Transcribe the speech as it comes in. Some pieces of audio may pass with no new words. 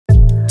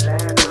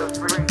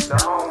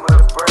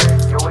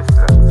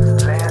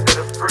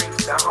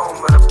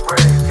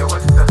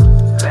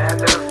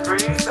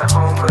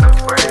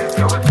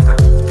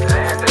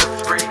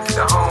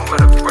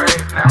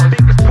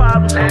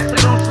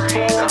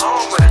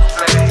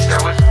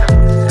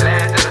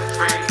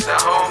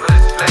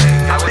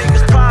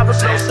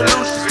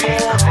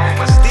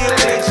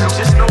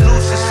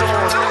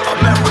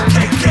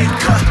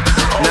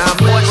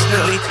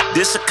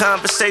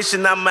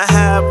conversation I'ma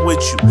have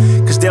with you.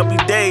 Cause there'll be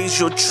days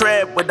you'll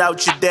tread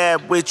without your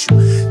dad with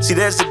you. See,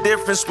 there's a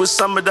difference with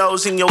some of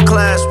those in your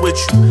class with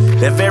you.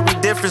 That very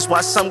difference why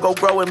some go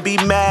grow and be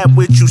mad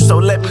with you. So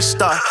let me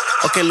start.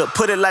 Okay, look,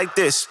 put it like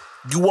this.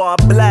 You are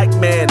a black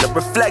man, a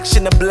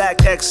reflection of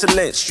black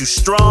excellence. You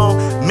strong,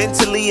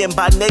 mentally and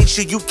by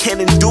nature you can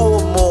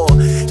endure more.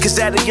 Cause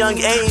at a young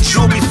age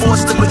you'll be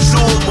forced to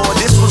mature more.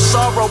 This when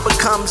sorrow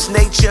becomes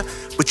nature.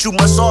 But you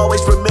must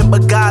always remember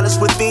God is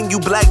within you,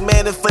 black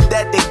man, and for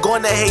that they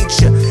gonna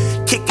hate you.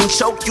 Kick and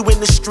choke you in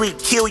the street,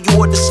 kill you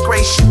or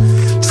disgrace you.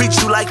 Treat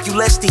you like you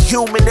less than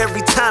human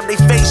every time they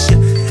face you.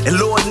 And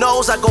Lord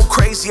knows I go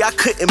crazy, I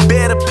couldn't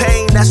bear the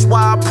pain. That's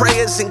why our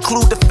prayers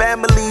include the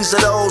families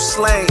of those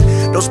slain.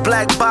 Those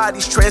black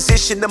bodies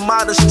transition to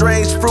modern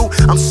strange fruit.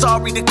 I'm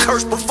sorry to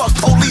curse, but fuck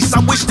police,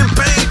 I wish them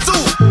pain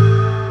too.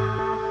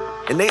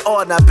 And they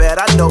all not bad,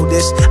 I know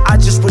this. I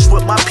just wish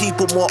with my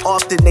people more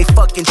often they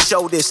fucking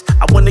show this.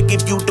 I wanna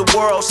give you the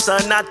world,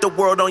 son, not the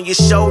world on your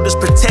shoulders.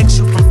 Protect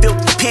you from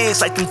filthy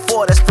pigs like them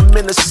four that's from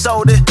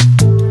Minnesota.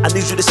 I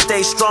need you to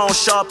stay strong,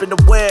 sharp and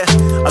aware.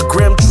 A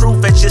grim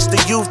truth at just the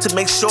youth to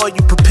make sure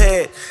you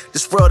prepared.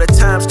 This world at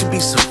times can be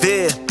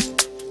severe.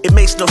 It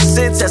makes no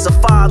sense as a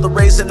father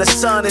raising a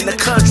son in the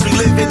country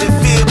living in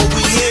fear, but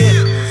we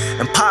here.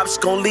 And Pop's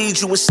gon' lead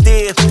you and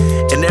steer.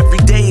 And every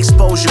day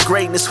expose your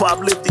greatness while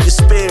uplifting your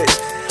spirits.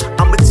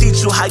 I'ma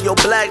teach you how your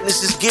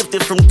blackness is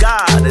gifted from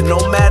God. And no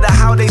matter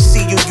how they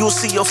see you, you'll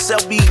see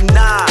yourself eating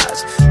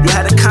knives. You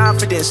had the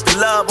confidence, the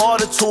love, all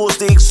the tools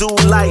to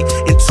exude light.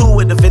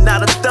 Intuitive and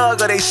not a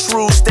thug or they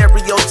shrewd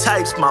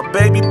stereotypes. My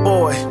baby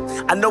boy,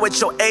 I know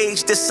at your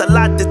age this a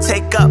lot to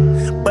take up,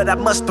 but I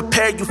must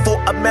prepare you for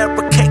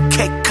America.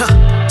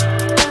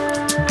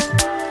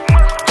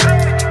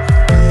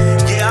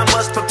 Yeah, I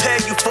must prepare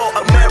you for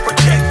America.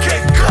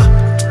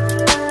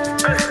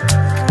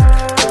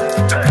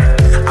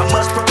 I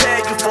must prepare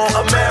you for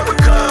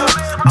America.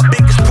 Our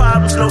biggest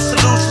problems, no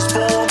solutions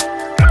for 'em.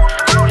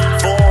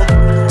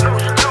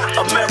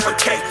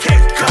 America.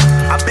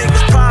 Our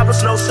biggest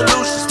problems, no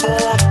solutions for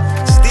 'em.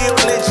 Still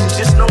lynching,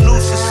 just no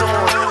nuisance on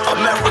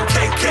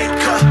America.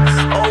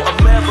 Oh,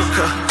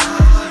 America.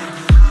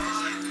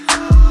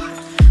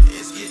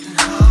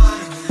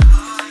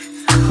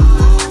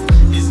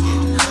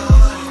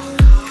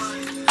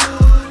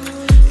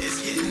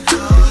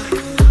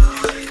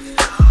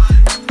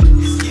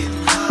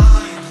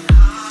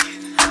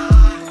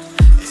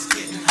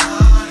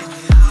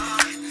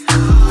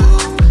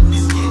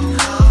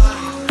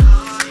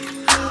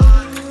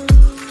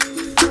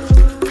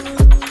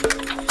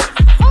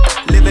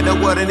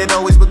 And it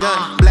always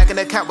begun. Black in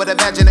a cop with a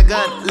badge and a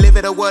gun.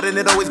 Living a world and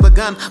it always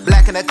begun.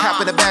 Black in a cop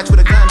with a badge with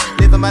a gun.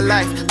 Living my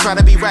life, trying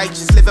to be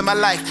righteous. Living my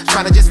life,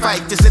 trying to just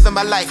fight. Just living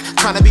my life,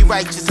 trying to be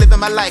righteous. Living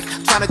my life,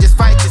 trying to just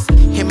fight. Just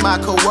hit my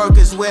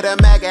co-workers with a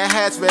MAGA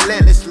hats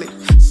relentlessly.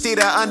 See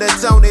the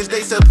undertone is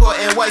they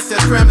supporting white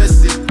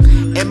supremacy.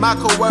 And my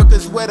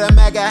co-workers with a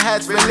MAGA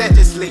hats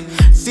relentlessly.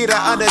 See the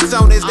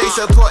undertone is they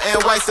supporting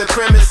white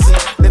supremacy.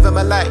 Living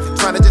my life,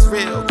 trying to just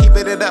real,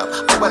 keeping it up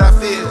on what I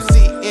feel.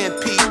 Seeing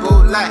people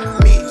like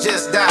me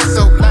just die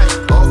so light.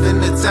 Off in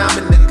the time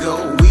and the go,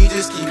 we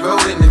just keep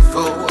rolling and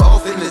fold.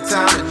 Off in the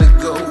time and the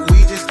go,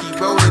 we just keep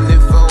rolling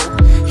and fold.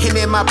 And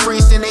in my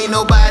precinct ain't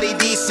nobody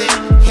decent,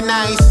 and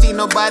I ain't seen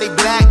nobody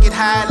black get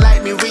high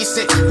like me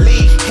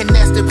recently. And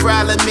that's the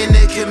problem in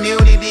the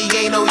community,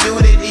 ain't no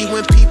unity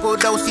when people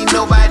don't see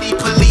nobody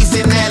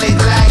policing that look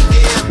like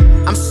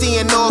them. I'm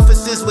seeing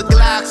officers with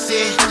Glocks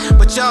in,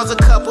 but y'all's a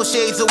couple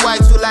shades of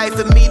white too light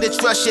for me to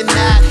trust you,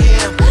 not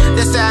him.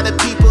 That's how the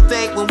people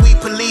think when we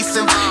police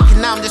them,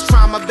 and I'm just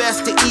trying my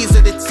best to ease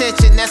the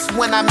tension. That's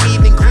when I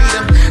meet and greet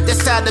them.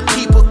 That's how the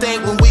people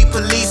think when we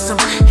police them,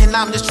 and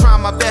I'm just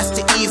trying my best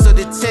to ease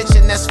the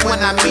tension. That's when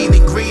I meet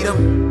and greet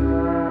them.